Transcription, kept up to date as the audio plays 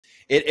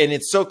And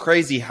it's so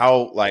crazy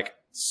how like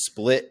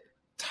split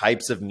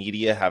types of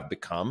media have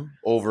become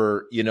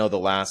over, you know, the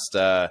last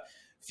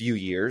few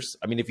years.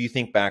 I mean, if you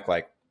think back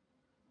like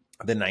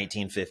the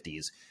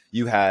 1950s,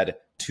 you had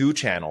two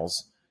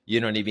channels, you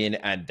know what I mean?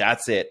 And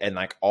that's it. And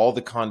like all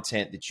the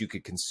content that you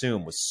could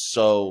consume was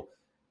so,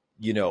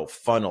 you know,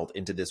 funneled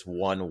into this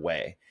one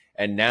way.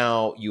 And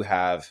now you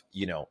have,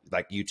 you know,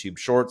 like YouTube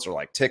shorts or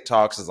like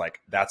TikToks is like,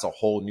 that's a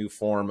whole new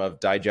form of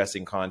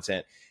digesting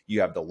content.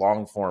 You have the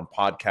long form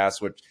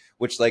podcast,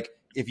 which like,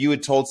 if you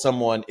had told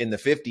someone in the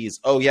 50s,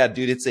 oh yeah,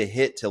 dude, it's a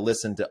hit to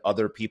listen to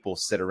other people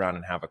sit around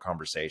and have a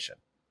conversation.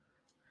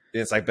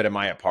 And it's like, but am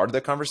I a part of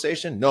the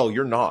conversation? No,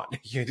 you're not.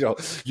 You know,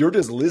 you're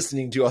just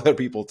listening to other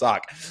people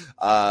talk.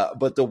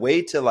 But the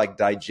way to like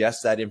digest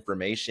that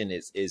information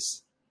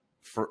is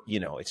for, you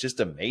know, it's just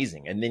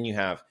amazing. And then you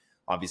have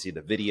obviously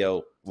the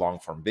video, long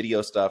form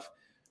video stuff,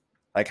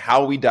 like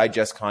how we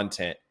digest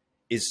content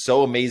is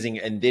so amazing.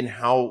 And then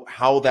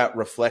how that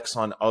reflects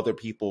on other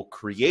people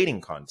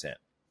creating content.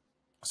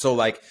 So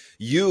like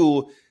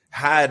you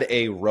had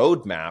a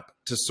roadmap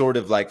to sort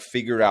of like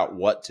figure out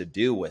what to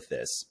do with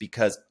this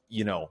because,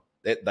 you know,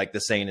 like the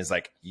saying is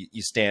like,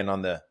 you stand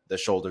on the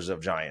shoulders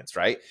of giants,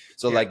 right?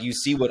 So yeah. Like you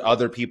see what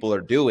other people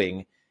are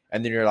doing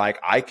and then you're like,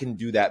 I can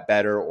do that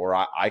better, or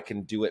I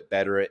can do it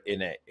better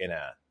in a,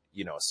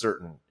 you know, a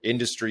certain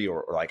industry,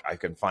 or like I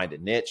can find a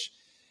niche.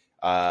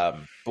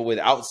 But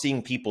without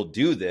seeing people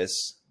do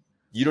this,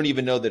 you don't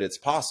even know that it's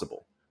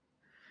possible.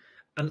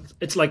 And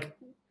it's like,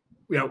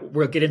 you know,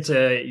 we'll get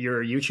into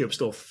your YouTube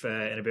stuff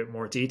in a bit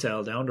more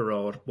detail down the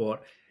road,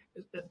 but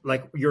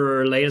like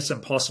your latest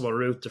impossible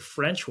route, the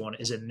French one,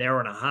 is an hour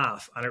and a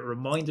half. And it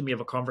reminded me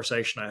of a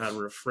conversation I had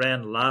with a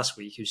friend last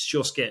week who's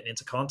just getting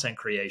into content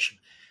creation.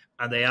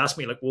 And they asked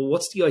me like, well,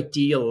 what's the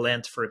ideal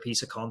length for a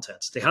piece of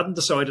content? They hadn't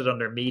decided on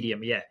their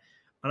medium yet.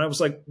 And I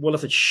was like, well,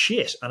 if it's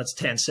shit and it's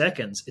 10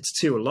 seconds, it's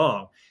too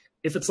long.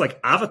 If it's like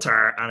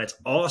Avatar and it's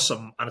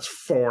awesome and it's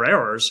 4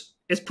 hours,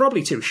 it's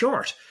probably too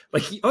short.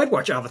 Like I'd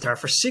watch Avatar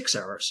for 6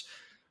 hours.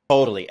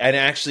 Totally. And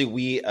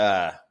actually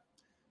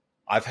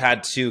I've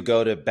had to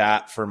go to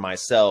bat for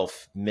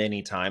myself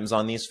many times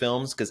on these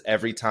films, because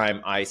every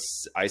time I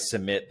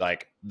submit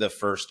like the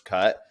first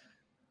cut,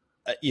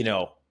 you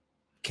know,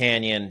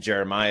 Canyon,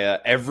 Jeremiah,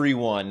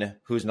 everyone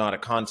who's not a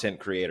content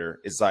creator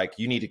is like,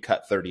 you need to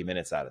cut 30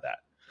 minutes out of that.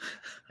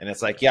 And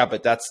it's like, yeah,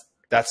 but that's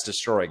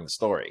destroying the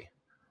story.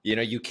 You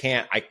know,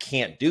 I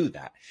can't do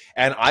that.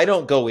 And I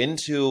don't go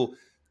into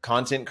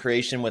content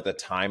creation with a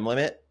time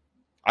limit.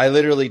 I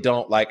literally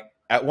don't. Like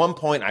at one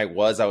point I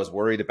was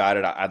worried about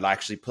it. I'd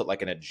actually put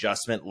like an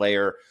adjustment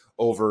layer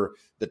over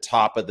the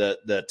top of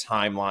the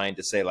timeline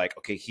to say like,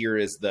 okay, here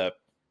is the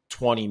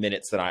 20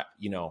 minutes that I,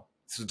 you know,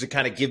 so to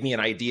kind of give me an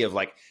idea of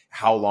like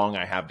how long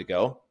I have to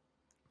go.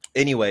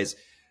 Anyways,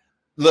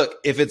 look,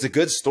 if it's a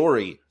good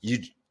story,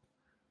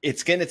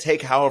 it's going to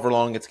take however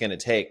long it's going to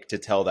take to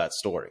tell that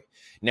story.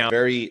 Now,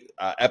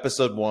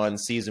 episode 1,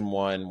 season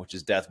 1, which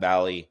is Death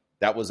Valley,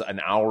 that was an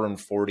hour and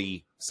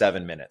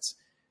 47 minutes.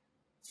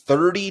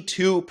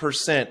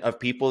 32% of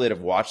people that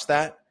have watched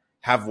that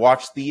have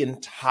watched the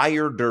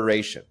entire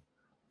duration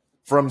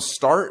from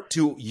start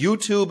to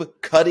YouTube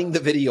cutting the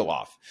video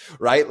off,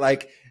 right?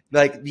 Like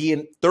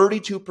the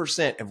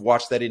 32% have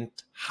watched that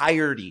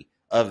entirety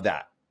of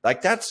that.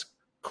 Like that's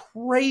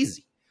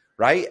crazy,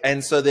 right?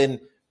 And so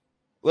then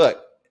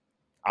look,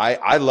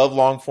 I love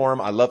long form.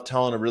 I love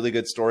telling a really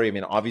good story. I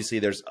mean, obviously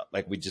there's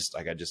like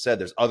I just said,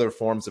 there's other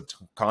forms of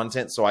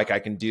content. So like I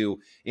can do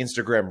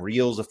Instagram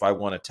reels if I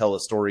want to tell a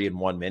story in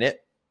 1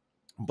 minute,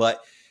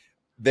 but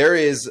there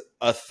is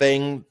a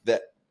thing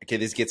that, okay,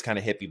 this gets kind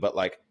of hippie, but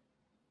like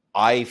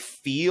I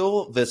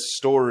feel the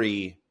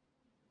story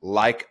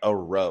like a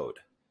road.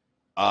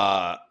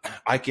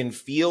 I can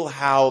feel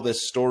how the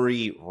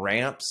story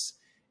ramps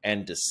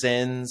and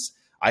descends.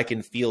 I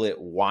can feel it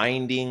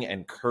winding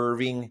and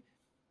curving.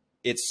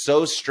 It's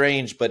so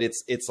strange, but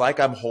it's like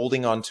I'm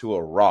holding onto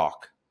a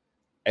rock.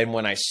 And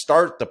when I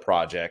start the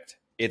project,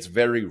 it's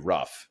very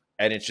rough.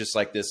 And it's just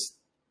like this,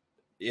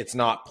 it's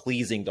not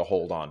pleasing to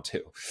hold on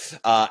to.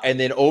 And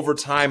then over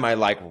time, I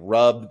like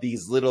rub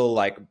these little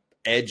like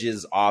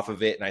edges off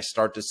of it and I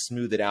start to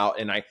smooth it out.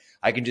 And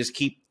I can just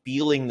keep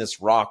feeling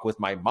this rock with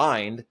my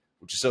mind,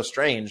 which is so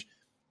strange,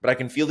 but I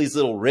can feel these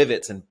little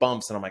rivets and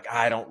bumps. And I'm like,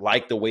 I don't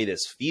like the way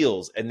this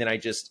feels. And then I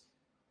just,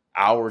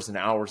 hours and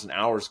hours and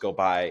hours go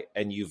by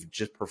and you've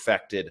just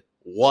perfected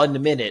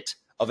 1 minute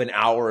of an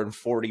hour and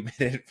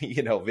 40-minute,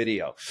 you know,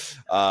 video.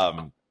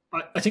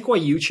 I think why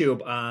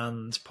YouTube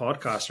and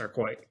podcasts are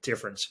quite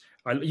different.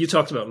 You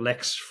talked about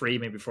Lex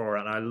Fridman before,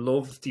 and I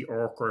love the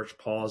awkward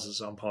pauses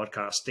on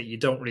podcasts that you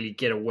don't really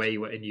get away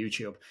with in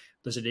YouTube.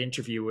 There's an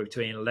interview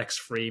between Lex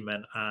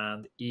Fridman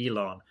and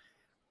Elon,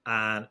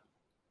 and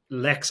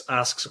Lex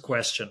asks a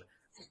question,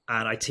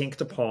 and I think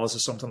the pause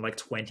is something like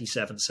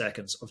 27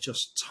 seconds of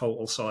just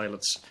total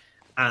silence.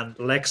 And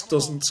Lex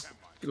doesn't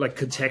like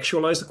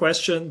contextualize the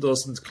question,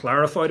 doesn't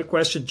clarify the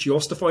question,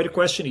 justify the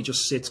question. He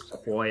just sits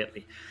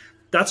quietly.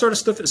 That sort of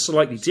stuff is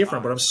slightly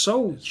different, but I'm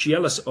so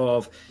jealous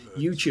of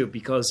YouTube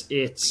because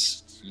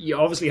it's you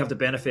obviously have the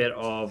benefit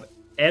of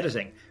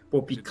editing,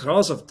 but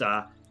because of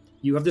that,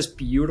 you have this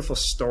beautiful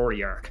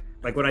story arc.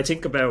 Like when I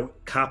think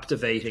about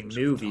captivating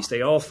movies,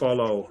 they all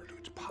follow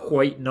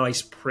quite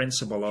nice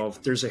principle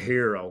of there's a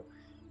hero.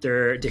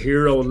 The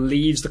hero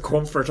leaves the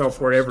comfort of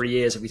wherever he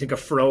is. If we think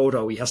of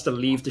Frodo, he has to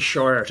leave the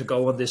Shire to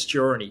go on this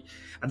journey.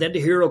 And then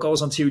the hero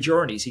goes on 2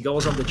 journeys. He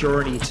goes on the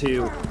journey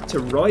to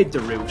ride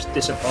the route,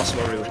 this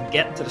impossible route, and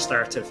get to the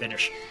start to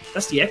finish.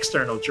 That's the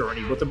external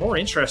journey. But the more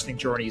interesting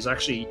journey is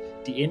actually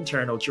the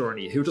internal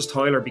journey. Who does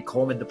Tyler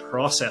become in the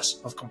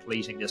process of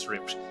completing this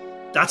route?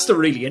 That's the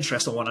really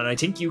interesting one. And I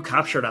think you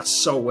capture that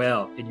so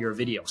well in your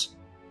videos.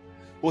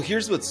 Well,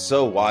 here's what's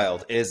so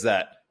wild is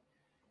that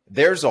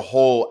there's a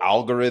whole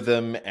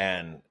algorithm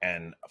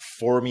and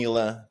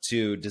formula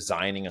to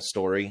designing a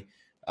story.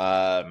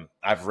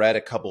 I've read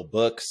a couple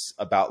books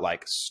about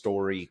like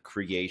story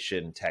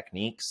creation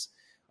techniques.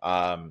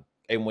 And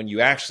when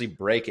you actually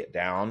break it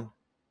down,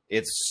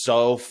 it's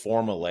so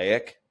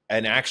formulaic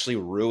and actually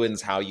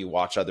ruins how you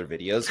watch other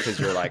videos. Cause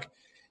you're like,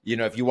 you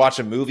know, if you watch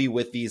a movie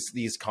with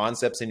these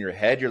concepts in your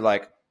head, you're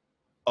like,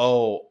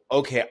 oh,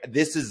 okay,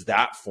 this is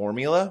that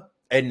formula.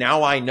 And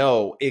now I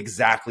know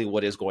exactly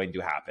what is going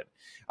to happen.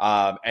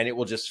 And it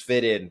will just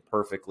fit in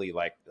perfectly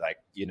like,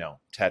 you know,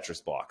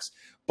 Tetris blocks.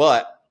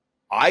 But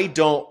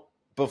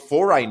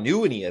before I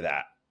knew any of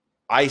that,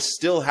 I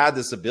still had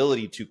this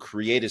ability to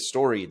create a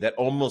story that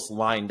almost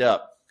lined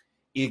up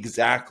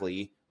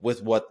exactly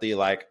with what the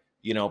like,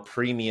 you know,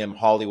 premium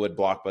Hollywood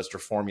blockbuster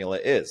formula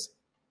is,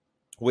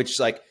 which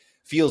like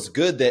feels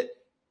good that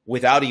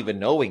without even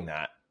knowing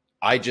that,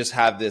 I just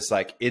have this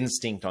like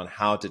instinct on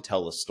how to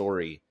tell a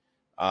story.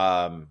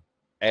 And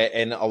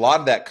a lot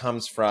of that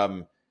comes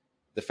from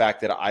the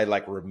fact that I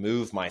like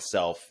remove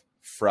myself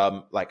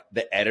from like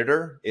the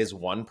editor is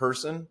one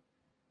person,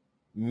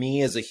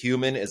 me as a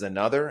human is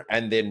another,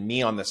 and then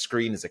me on the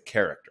screen is a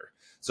character.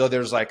 So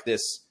there's like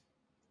this,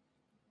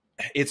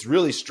 it's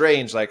really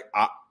strange. Like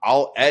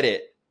I'll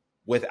edit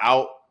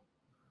without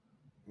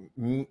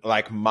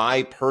like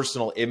my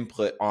personal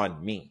input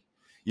on me.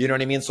 You know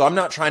what I mean? So I'm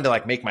not trying to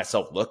like make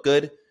myself look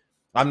good.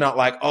 I'm not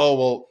like, oh,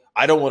 well,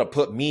 I don't want to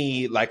put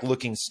me like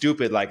looking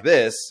stupid like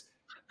this.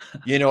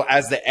 You know,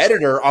 as the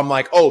editor, I'm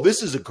like, oh,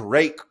 this is a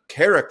great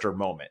character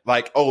moment.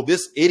 Like, oh,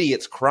 this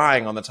idiot's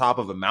crying on the top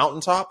of a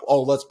mountaintop.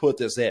 Oh, let's put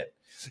this in.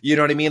 You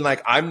know what I mean?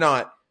 Like, I'm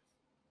not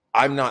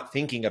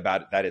thinking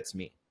about it, that it's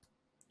me.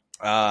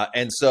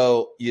 And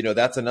so, you know,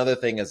 that's another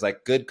thing is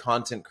like good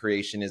content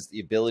creation is the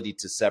ability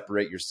to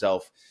separate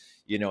yourself,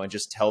 you know, and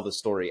just tell the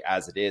story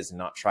as it is and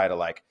not try to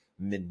like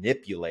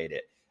manipulate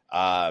it.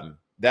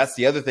 That's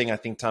the other thing I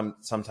think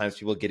sometimes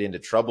people get into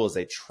trouble is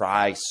they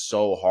try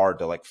so hard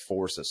to like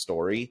force a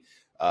story,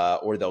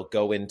 or they'll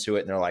go into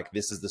it and they're like,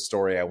 this is the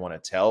story I want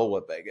to tell.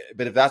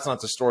 But if that's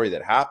not the story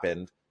that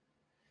happened,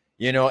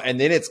 you know, and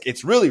then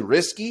it's really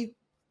risky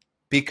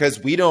because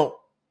we don't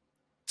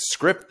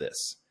script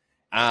this.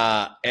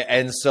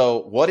 And so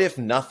what if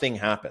nothing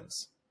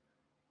happens?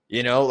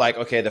 You know, like,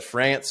 okay, the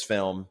France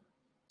film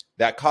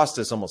that cost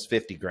us almost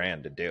 50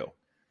 grand to do.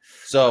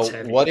 So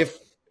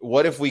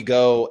what if we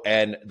go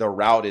and the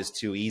route is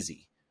too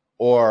easy,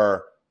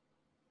 or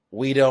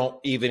we don't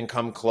even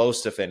come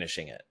close to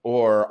finishing it,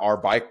 or our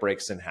bike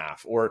breaks in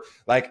half, or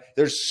like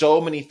there's so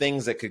many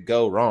things that could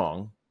go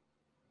wrong.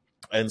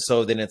 And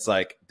so then it's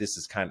like, this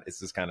is kind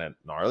of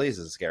gnarly. This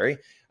is scary.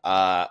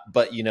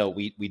 But you know,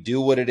 we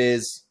do what it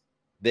is.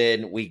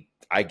 Then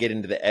I get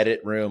into the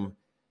edit room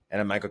and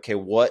I'm like, okay,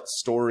 what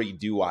story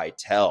do I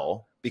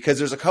tell? Because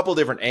there's a couple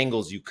different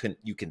angles you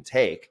can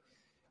take.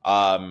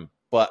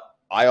 But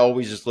I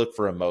always just look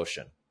for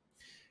emotion.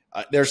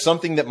 There's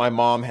something that my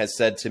mom has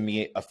said to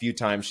me a few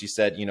times. She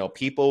said, you know,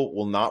 people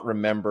will not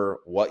remember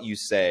what you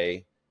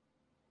say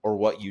or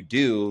what you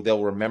do.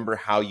 They'll remember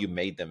how you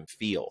made them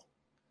feel.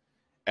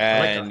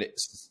 And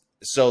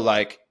so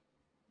like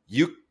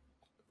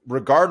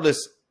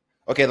regardless,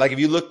 okay, like if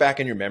you look back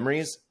in your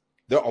memories,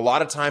 a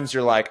lot of times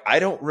you're like, I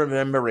don't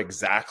remember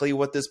exactly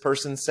what this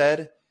person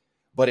said,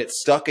 but it's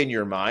stuck in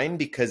your mind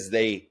because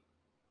they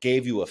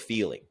gave you a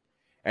feeling.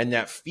 And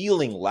that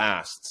feeling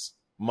lasts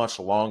much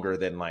longer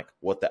than like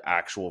what the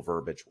actual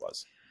verbiage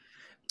was.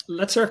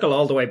 Let's circle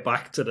all the way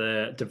back to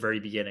the very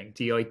beginning,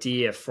 the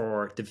idea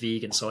for the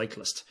vegan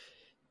cyclist.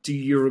 Do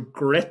you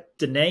regret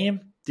the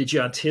name? Did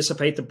you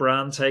anticipate the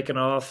brand taking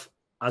off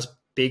as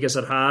big as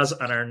it has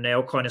and are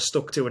now kind of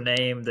stuck to a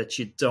name that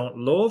you don't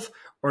love?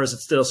 Or is it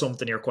still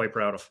something you're quite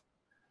proud of?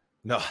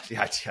 No,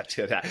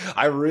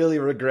 I really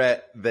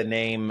regret the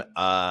name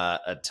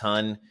a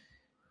ton.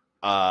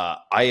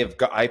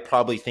 I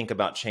probably think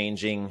about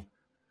changing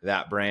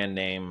that brand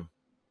name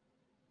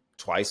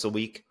twice a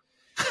week,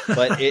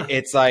 but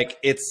it's like,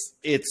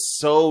 it's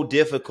so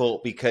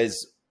difficult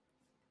because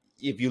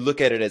if you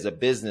look at it as a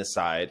business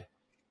side,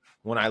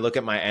 when I look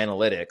at my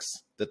analytics,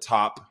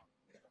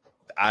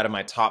 out of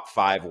my top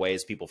 5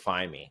 ways people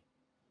find me,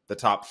 the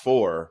top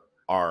 4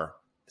 are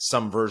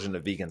some version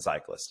of vegan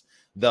cyclist,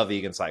 the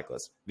vegan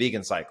cyclist,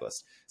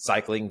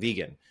 cycling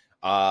vegan,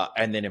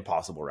 and then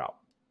impossible route.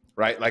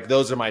 Right? Like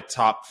those are my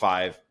top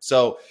 5.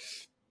 So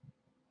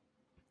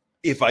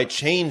if I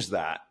change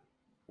that,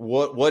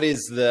 what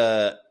is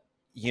the,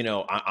 you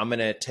know, I'm going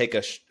to take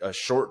a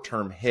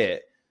short-term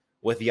hit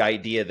with the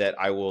idea that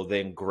I will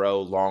then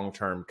grow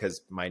long-term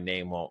because my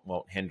name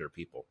won't hinder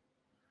people.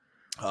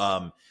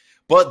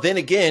 But then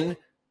again,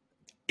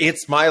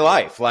 it's my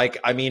life. Like,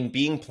 I mean,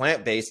 being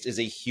plant-based is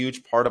a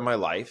huge part of my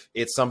life.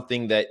 It's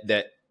something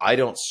that I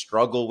don't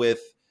struggle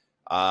with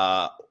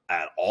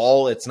at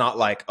all. It's not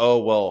like, oh,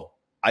 well,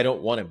 I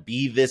don't want to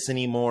be this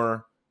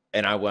anymore,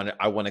 and I want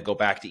to go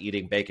back to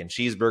eating bacon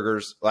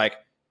cheeseburgers. Like,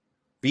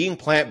 being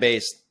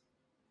plant-based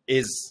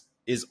is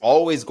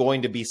always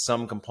going to be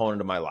some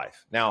component of my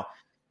life. Now,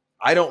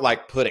 I don't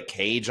like put a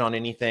cage on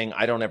anything.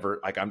 I don't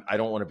ever like, I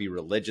don't want to be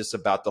religious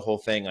about the whole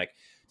thing. Like,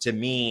 to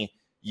me,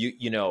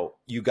 you know,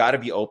 you got to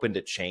be open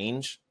to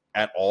change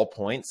at all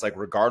points, like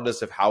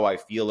regardless of how I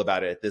feel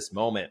about it at this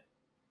moment.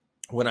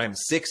 When I'm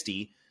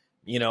 60,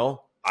 you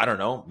know, I don't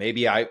know,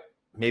 maybe I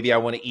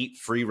want to eat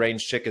free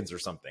range chickens or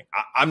something.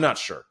 I'm not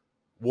sure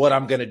what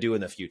I'm going to do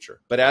in the future,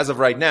 but as of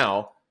right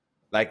now,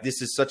 like,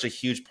 this is such a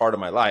huge part of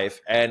my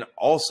life. And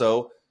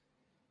also,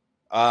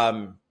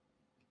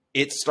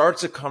 it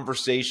starts a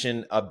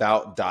conversation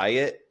about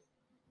diet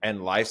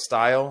and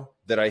lifestyle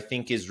that I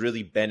think is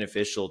really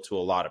beneficial to a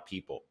lot of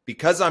people,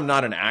 because I'm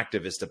not an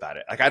activist about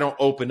it. Like, I don't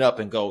open up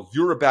and go,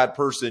 you're a bad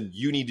person,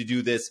 you need to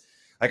do this.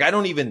 Like, I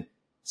don't even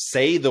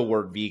say the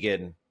word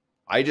vegan.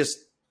 I don't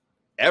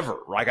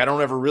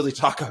ever really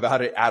talk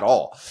about it at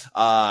all.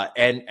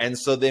 And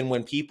so then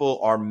when people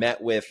are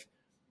met with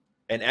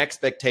an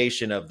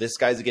expectation of, this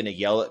guy's going to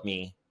yell at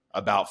me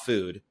about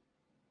food,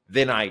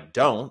 then I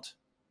don't,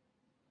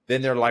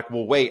 then they're like,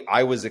 well, wait,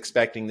 I was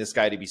expecting this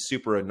guy to be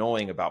super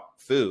annoying about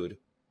food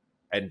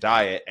and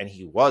diet, and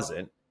he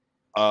wasn't.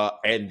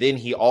 And then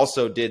he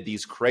also did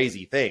these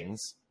crazy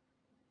things,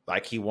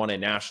 like he won a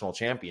national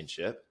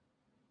championship.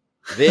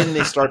 Then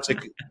they start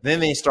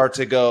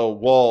to go,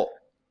 well,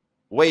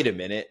 wait a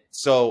minute.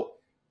 So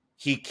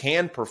he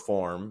can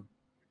perform.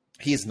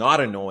 He's not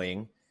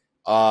annoying.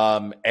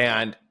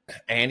 And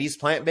he's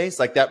plant-based.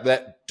 Like,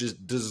 that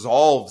just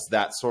dissolves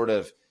that sort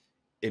of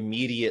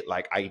immediate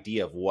like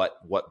idea of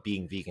what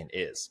being vegan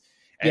is.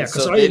 And yeah,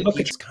 so then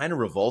he's kind of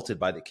revolted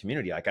by the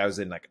community. Like, I was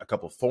in like a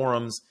couple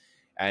forums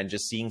and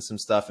just seeing some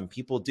stuff, and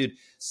people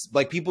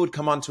would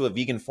come onto a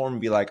vegan forum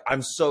and be like,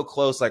 I'm so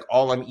close. Like,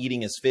 all I'm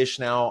eating is fish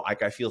now.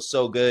 Like, I feel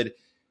so good.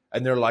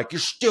 And they're like, you're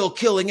still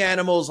killing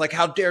animals. Like,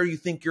 how dare you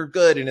think you're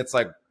good? And it's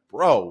like,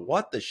 bro,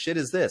 what the shit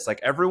is this?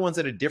 Like, everyone's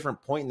at a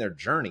different point in their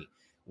journey.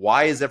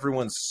 Why is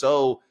everyone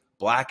so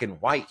black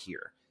and white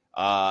here?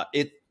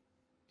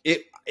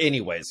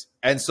 Anyways.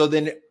 And so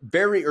then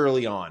very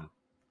early on,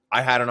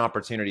 I had an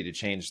opportunity to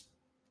change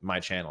my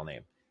channel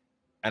name,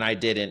 and I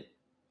didn't,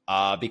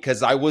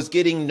 because I was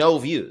getting no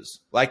views.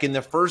 Like, in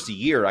the first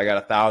year, I got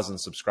 1,000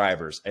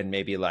 subscribers and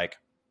maybe like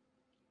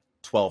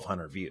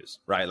 1,200 views,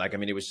 right? Like, I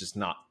mean, it was just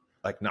not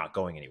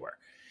going anywhere.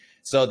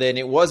 So then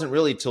it wasn't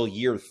really till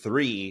year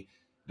 3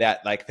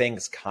 that like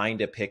things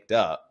kind of picked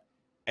up,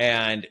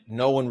 and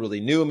no one really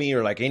knew me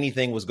or like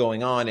anything was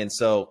going on. And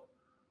so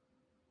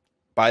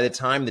by the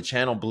time the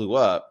channel blew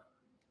up,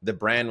 the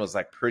brand was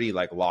like pretty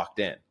like locked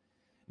in.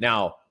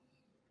 Now,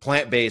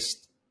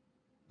 plant-based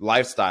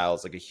lifestyle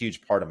is like a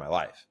huge part of my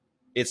life.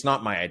 It's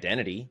not my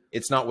identity.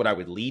 It's not what I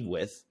would lead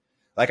with.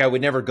 Like, I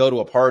would never go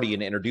to a party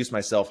and introduce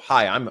myself,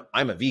 hi,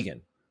 I'm a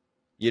vegan.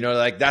 You know,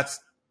 like, that's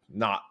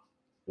not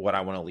what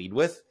I want to lead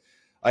with.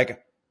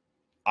 Like,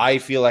 I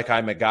feel like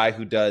I'm a guy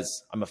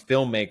I'm a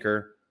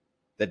filmmaker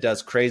that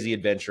does crazy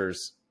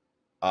adventures,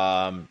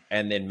 and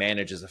then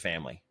manages a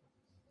family.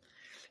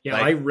 Yeah,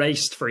 I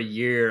raced for a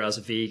year as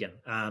a vegan,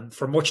 and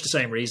for much the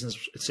same reasons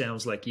it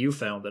sounds like you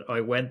found it.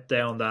 I went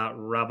down that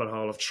rabbit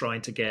hole of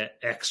trying to get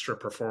extra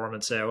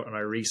performance out, and I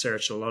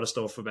researched a lot of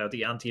stuff about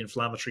the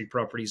anti-inflammatory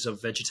properties of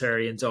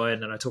vegetarian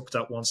diet, and I took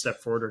that one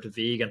step further to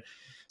vegan.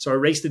 So I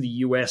raced in the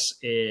US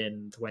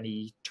in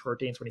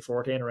 2013,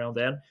 2014, around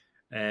then,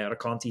 at a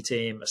Conti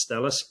team,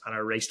 Estellas, and I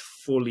raced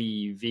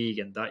fully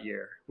vegan that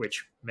year,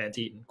 which meant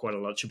eating quite a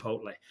lot of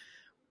Chipotle.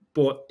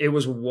 But it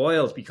was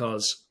wild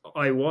because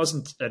I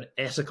wasn't an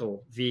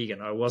ethical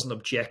vegan. I wasn't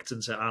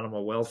objecting to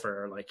animal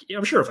welfare. Like,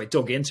 I'm sure if I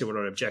dug into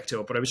it, I'd object to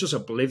it, but I was just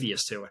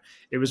oblivious to it.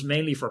 It was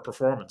mainly for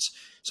performance.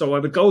 So I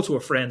would go to a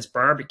friend's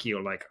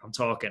barbecue, like I'm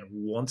talking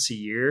once a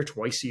year,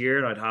 twice a year,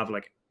 and I'd have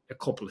like a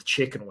couple of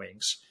chicken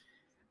wings.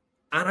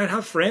 And I'd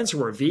have friends who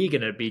were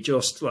vegan. It'd be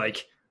just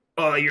like,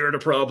 oh, you're the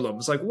problem.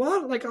 It's like,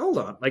 what? Like, hold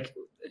on. Like,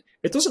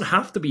 it doesn't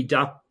have to be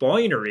that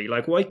binary.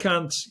 Like, why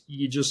can't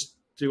you just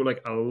do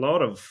like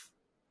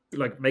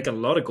make a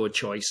lot of good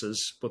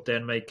choices, but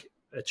then make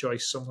a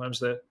choice sometimes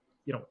that,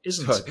 you know,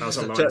 isn't as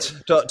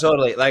aligned.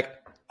 Totally. Like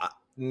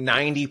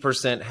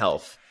 90%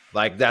 health.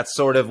 Like, that's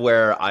sort of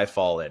where I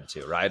fall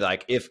into, right?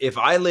 Like, if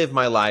I live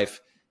my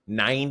life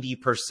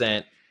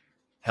 90%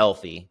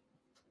 healthy,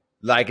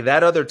 like,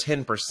 that other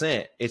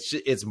 10%,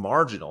 it's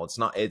marginal.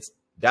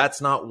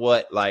 That's not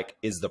what like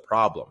is the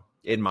problem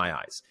in my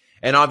eyes.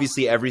 And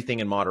obviously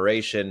everything in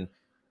moderation,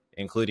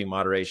 including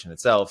moderation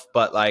itself.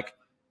 But like,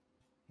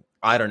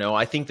 I don't know.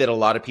 I think that a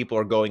lot of people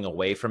are going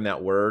away from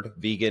that word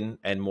vegan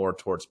and more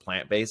towards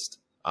plant-based,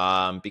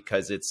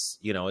 because it's,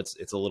 you know,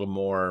 it's a little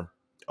more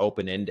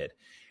open-ended.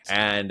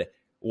 And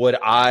would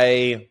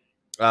I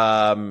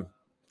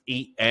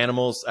eat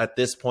animals at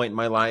this point in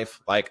my life?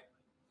 Like,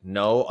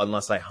 no,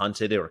 unless I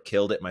hunted it or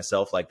killed it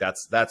myself. Like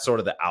that's sort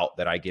of the out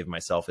that I give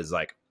myself, is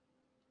like,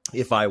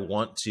 if I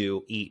want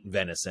to eat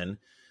venison,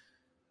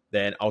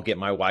 then I'll get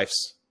my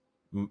wife's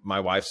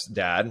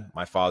dad,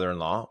 my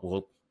father-in-law,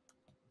 will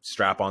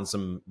strap on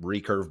some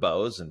recurve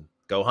bows and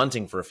go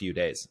hunting for a few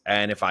days.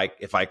 And if I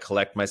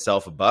collect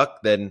myself a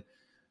buck, then,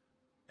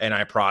 and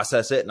I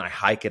process it and I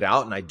hike it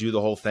out and I do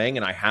the whole thing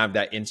and I have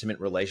that intimate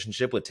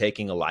relationship with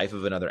taking a life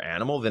of another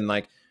animal, then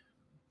like,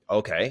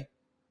 okay.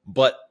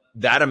 But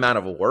that amount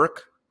of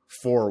work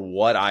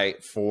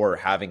for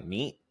having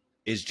meat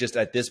is just,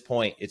 at this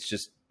point,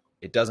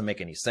 it doesn't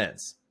make any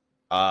sense.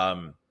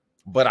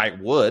 But I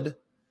would,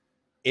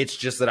 it's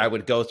just that I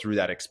would go through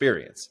that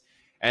experience.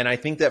 And I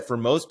think that for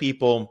most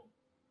people,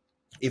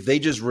 if they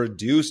just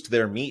reduced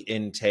their meat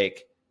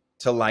intake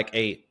to like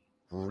a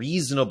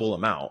reasonable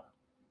amount,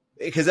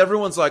 because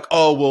everyone's like,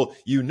 oh, well,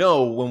 you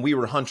know, when we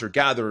were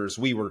hunter-gatherers,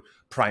 we were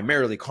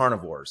primarily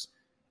carnivores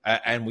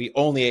and we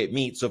only ate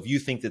meat. So if you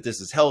think that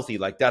this is healthy,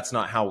 like that's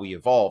not how we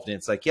evolved. And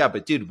it's like, yeah,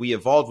 but dude, we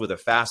evolved with a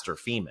faster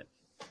famine,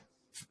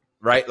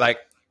 right? Like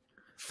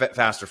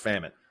faster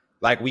famine.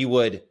 Like we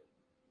would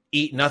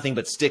eat nothing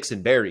but sticks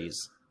and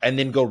berries and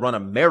then go run a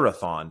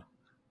marathon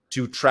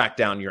to track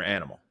down your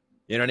animal.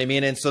 You know what I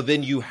mean? And so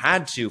then you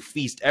had to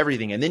feast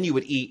everything, and then you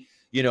would eat,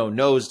 you know,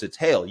 nose to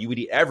tail. You would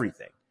eat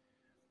everything.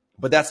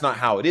 But that's not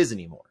how it is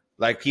anymore.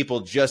 Like people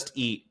just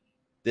eat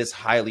this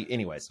highly,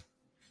 anyways.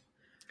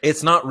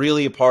 It's not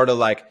really a part of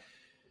like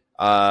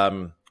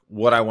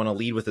what I want to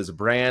lead with as a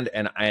brand.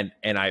 And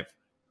I've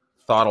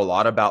thought a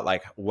lot about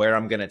like where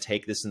I'm going to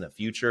take this in the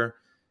future.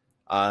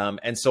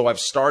 And so I've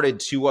started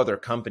 2 other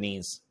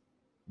companies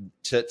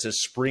to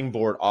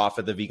springboard off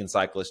of the Vegan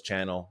Cyclist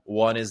channel.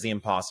 One is the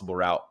Impossible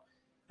Route.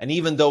 And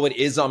even though it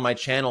is on my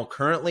channel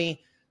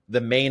currently,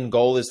 the main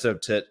goal is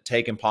to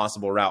take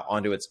Impossible Route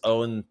onto its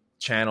own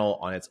channel,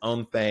 on its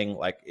own thing,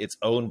 like its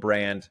own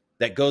brand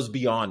that goes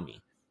beyond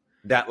me.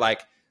 That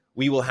like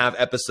we will have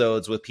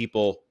episodes with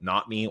people,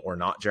 not me or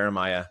not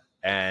Jeremiah,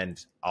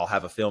 and I'll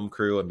have a film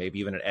crew and maybe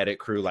even an edit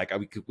crew. Like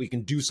we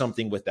can do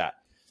something with that.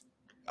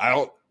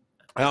 I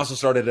also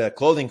started a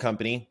clothing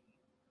company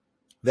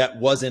that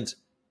wasn't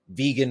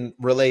vegan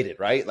related,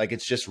 right? Like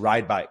it's just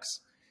ride bikes.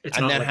 It's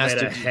and not that like has made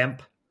to of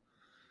hemp.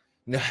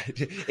 No,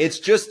 it's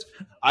just,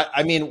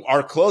 I mean,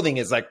 our clothing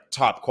is like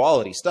top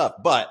quality stuff,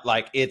 but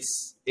like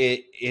it's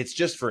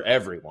just for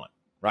everyone,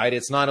 right?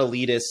 It's not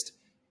elitist.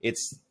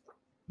 It's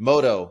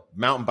moto,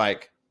 mountain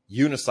bike,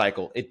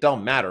 unicycle. It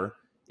don't matter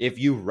if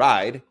you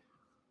ride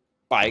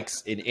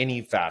bikes in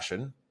any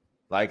fashion,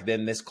 like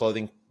then this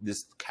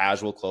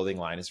casual clothing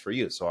line is for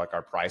you. So like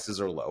our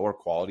prices are low, our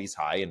quality's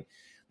high, and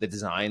the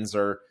designs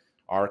are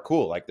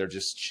cool. Like they're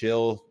just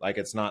chill. Like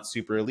it's not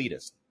super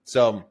elitist.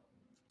 So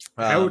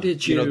how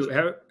did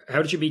you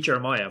how did you meet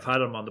Jeremiah? I've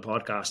had him on the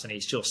podcast, and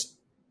he's just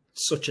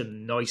such a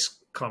nice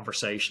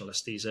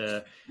conversationalist. He's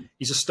a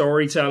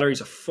storyteller.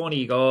 He's a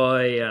funny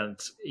guy, and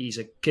he's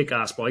a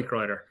kick-ass bike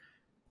rider.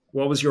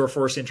 What was your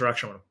first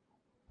interaction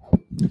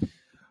with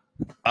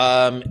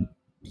him?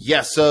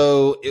 Yeah,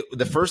 so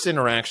the first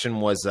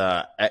interaction was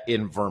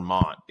in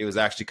Vermont. It was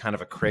actually kind of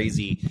a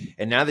crazy,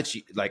 and now that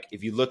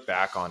if you look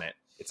back on it,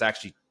 it's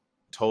actually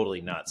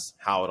totally nuts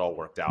how it all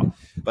worked out.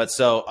 But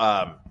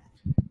so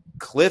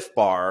Cliff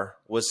Bar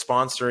was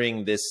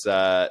sponsoring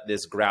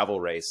this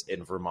gravel race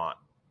in Vermont,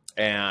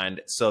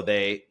 and so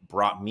they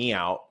brought me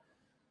out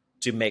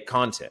to make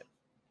content.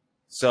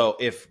 So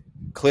if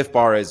Cliff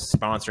Bar is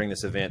sponsoring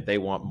this event, they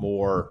want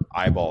more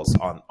eyeballs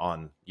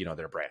on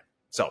their brand.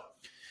 So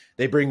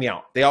they bring me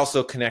out. They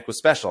also connect with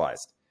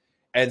Specialized.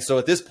 And so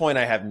at this point,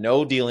 I have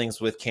no dealings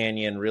with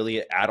Canyon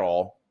really at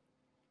all.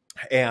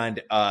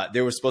 And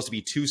there was supposed to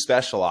be 2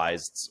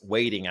 Specializeds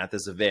waiting at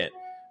this event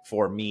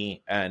for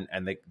me and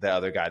the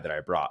other guy that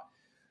I brought.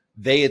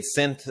 They had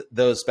sent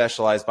those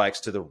Specialized bikes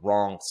to the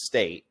wrong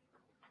state.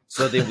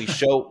 So then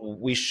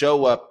we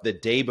show up the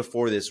day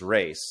before this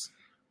race.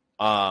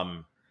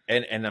 And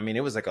I mean,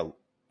 it's like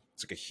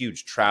a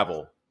huge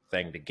travel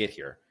thing to get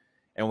here.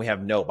 And we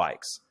have no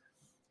bikes.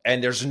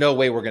 And there's no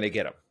way we're going to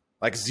get them.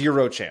 Like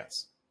 0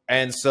 chance.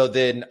 And so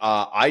then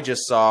I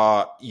just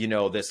saw,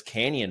 this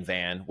Canyon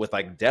van with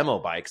like demo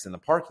bikes in the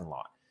parking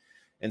lot.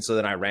 And so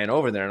then I ran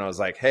over there and I was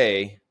like,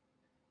 hey,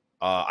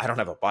 I don't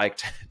have a bike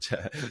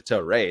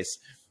to race.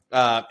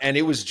 And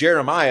it was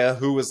Jeremiah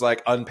who was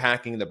like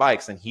unpacking the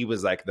bikes, and he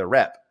was like the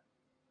rep.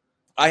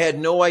 I had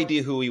no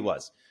idea who he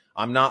was.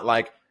 I'm not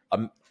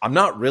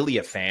really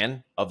a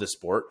fan of the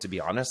sport, to be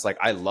honest. Like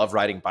I love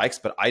riding bikes,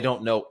 but I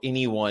don't know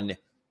anyone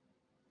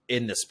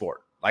in the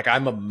sport. Like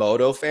I'm a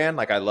moto fan.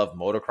 Like I love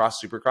motocross,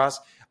 supercross.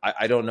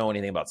 I don't know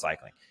anything about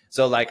cycling.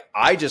 So like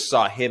I just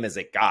saw him as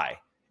a guy.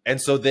 And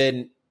so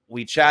then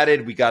we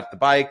chatted, we got the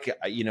bike,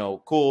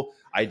 cool.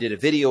 I did a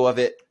video of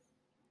it.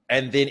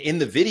 And then in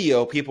the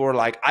video, people were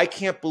like, I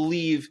can't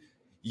believe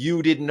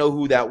you didn't know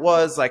who that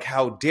was. Like,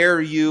 how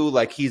dare you?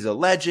 Like, he's a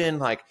legend.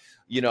 Like,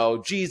 you know,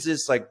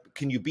 Jesus, like,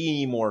 can you be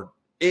any more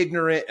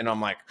ignorant? And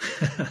I'm like,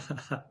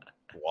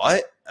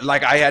 what?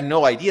 Like, I had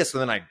no idea. So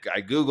then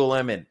I Google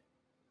him, and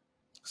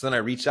so then I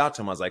reached out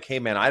to him. I was like, hey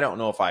man, I don't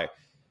know if I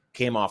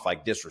came off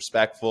like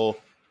disrespectful.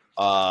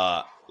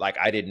 Like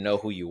I didn't know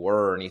who you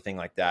were or anything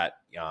like that.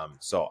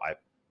 So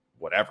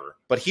whatever.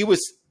 But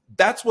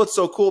that's what's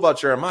so cool about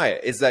Jeremiah,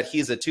 is that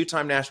he's a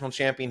 2-time national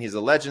champion. He's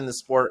a legend in the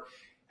sport,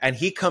 and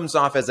he comes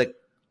off as a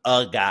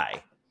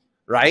guy,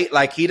 right?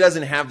 Like he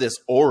doesn't have this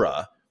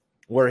aura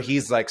where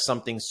he's like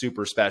something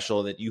super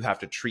special that you have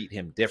to treat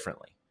him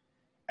differently.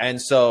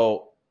 And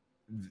so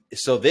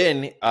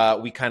then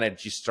we kind of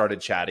just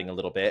started chatting a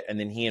little bit, and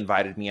then he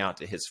invited me out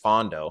to his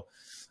fondo,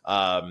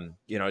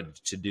 you know,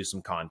 to do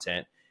some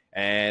content.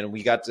 And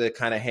we got to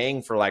kind of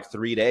hang for like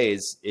 3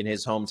 days in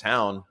his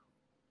hometown.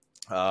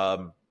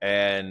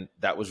 And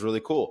that was really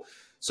cool.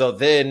 So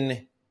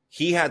then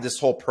he had this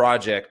whole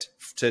project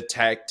to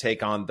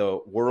take on the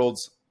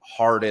world's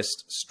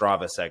hardest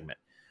Strava segment,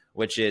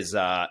 which is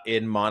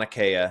in Mauna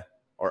Kea,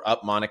 or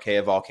up Mauna Kea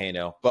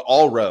volcano, but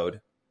all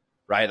road,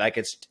 right?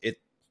 Like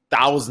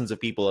thousands of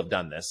people have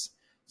done this.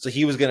 So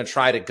he was going to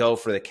try to go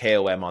for the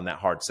KOM on that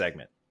hard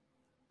segment.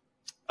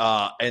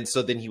 And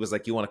so then he was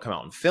like, you want to come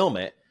out and film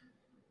it?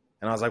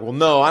 And I was like, well,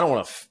 no, I don't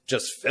want to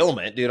just film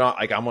it, dude.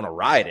 Like, I want to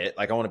ride it.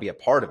 Like, I want to be a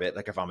part of it.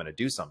 Like, if I'm going to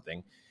do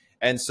something.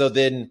 And so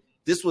then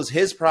this was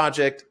his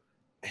project,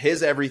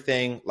 his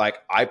everything. Like,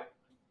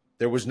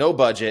 there was no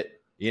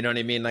budget. You know what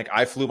I mean? Like,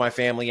 I flew my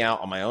family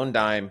out on my own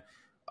dime,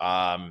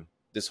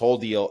 this whole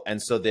deal. And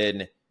so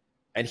then,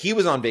 and he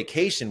was on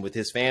vacation with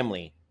his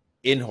family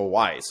in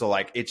Hawaii. So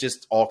like, it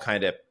just all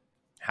kind of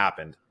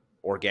happened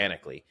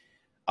organically.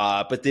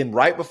 But then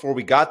right before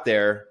we got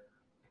there,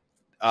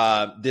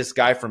 this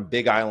guy from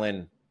Big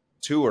Island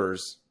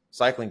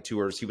cycling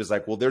tours, he was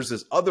like, well, there's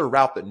this other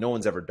route that no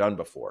one's ever done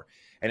before.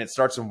 And it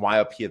starts in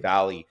Waiopia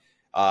Valley.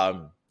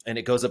 And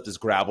it goes up this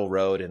gravel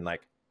road, and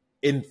like,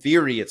 in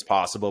theory, it's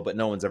possible, but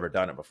no one's ever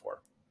done it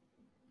before.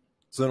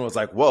 So then it was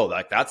like, whoa,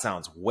 like that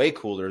sounds way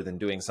cooler than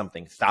doing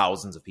something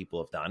thousands of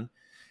people have done.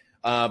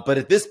 But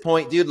at this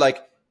point, dude, like,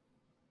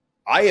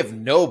 I have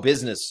no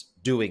business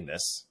doing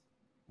this.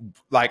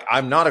 Like,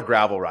 I'm not a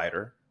gravel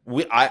rider.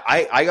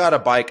 I got a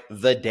bike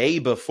the day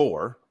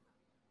before.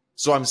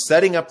 So I'm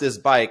setting up this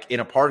bike in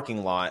a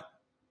parking lot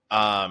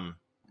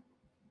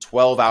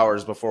 12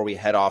 hours before we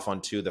head off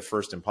onto the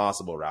first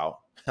impossible route.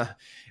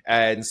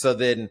 And so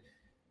then,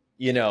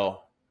 you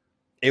know,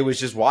 it was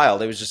just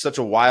wild. It was just such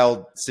a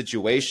wild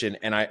situation.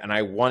 And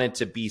I wanted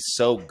to be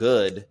so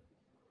good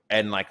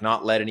and like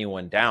not let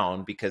anyone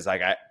down, because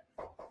like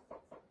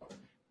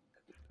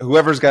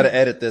whoever's got to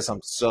edit this, I'm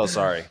so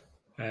sorry.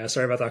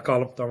 Sorry about that,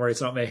 Colin. Don't worry,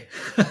 it's not me.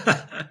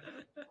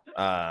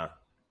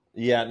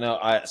 Yeah,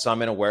 no. So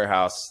I'm in a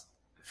warehouse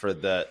for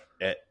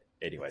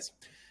anyways.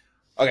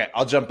 Okay,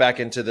 I'll jump back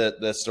into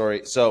the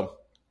story. So,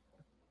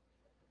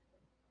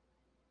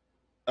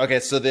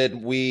 okay, so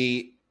then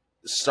we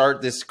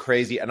start this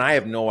crazy, and I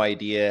have no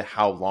idea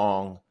how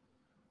long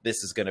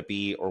this is going to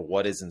be or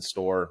what is in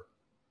store.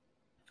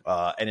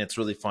 And it's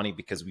really funny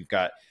because we've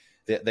got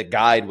the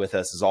guide with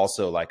us is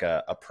also like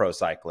a pro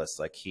cyclist.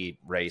 Like, he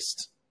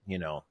raced, you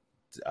know.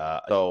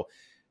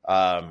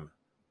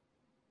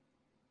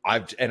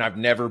 I've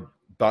never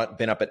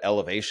been up at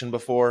elevation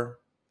before.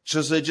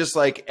 Just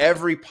like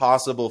every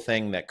possible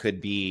thing that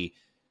could be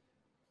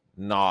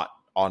not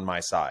on my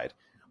side.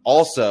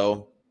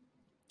 Also,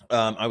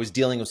 I was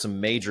dealing with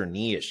some major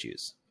knee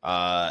issues.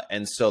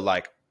 And so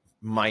like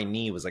my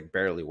knee was like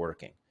barely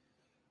working,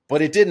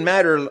 but it didn't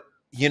matter.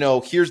 You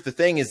know, here's the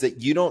thing, is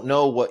that you don't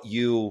know what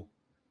you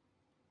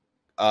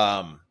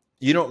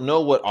don't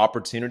know what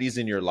opportunities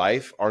in your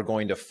life are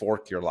going to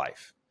fork your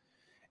life.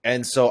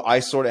 And so I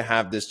sort of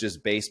have this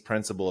just base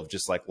principle of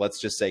just like,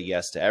 let's just say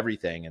yes to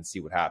everything and see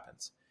what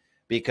happens.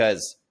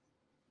 Because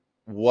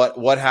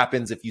what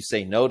happens if you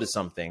say no to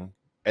something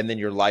and then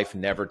your life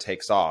never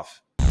takes off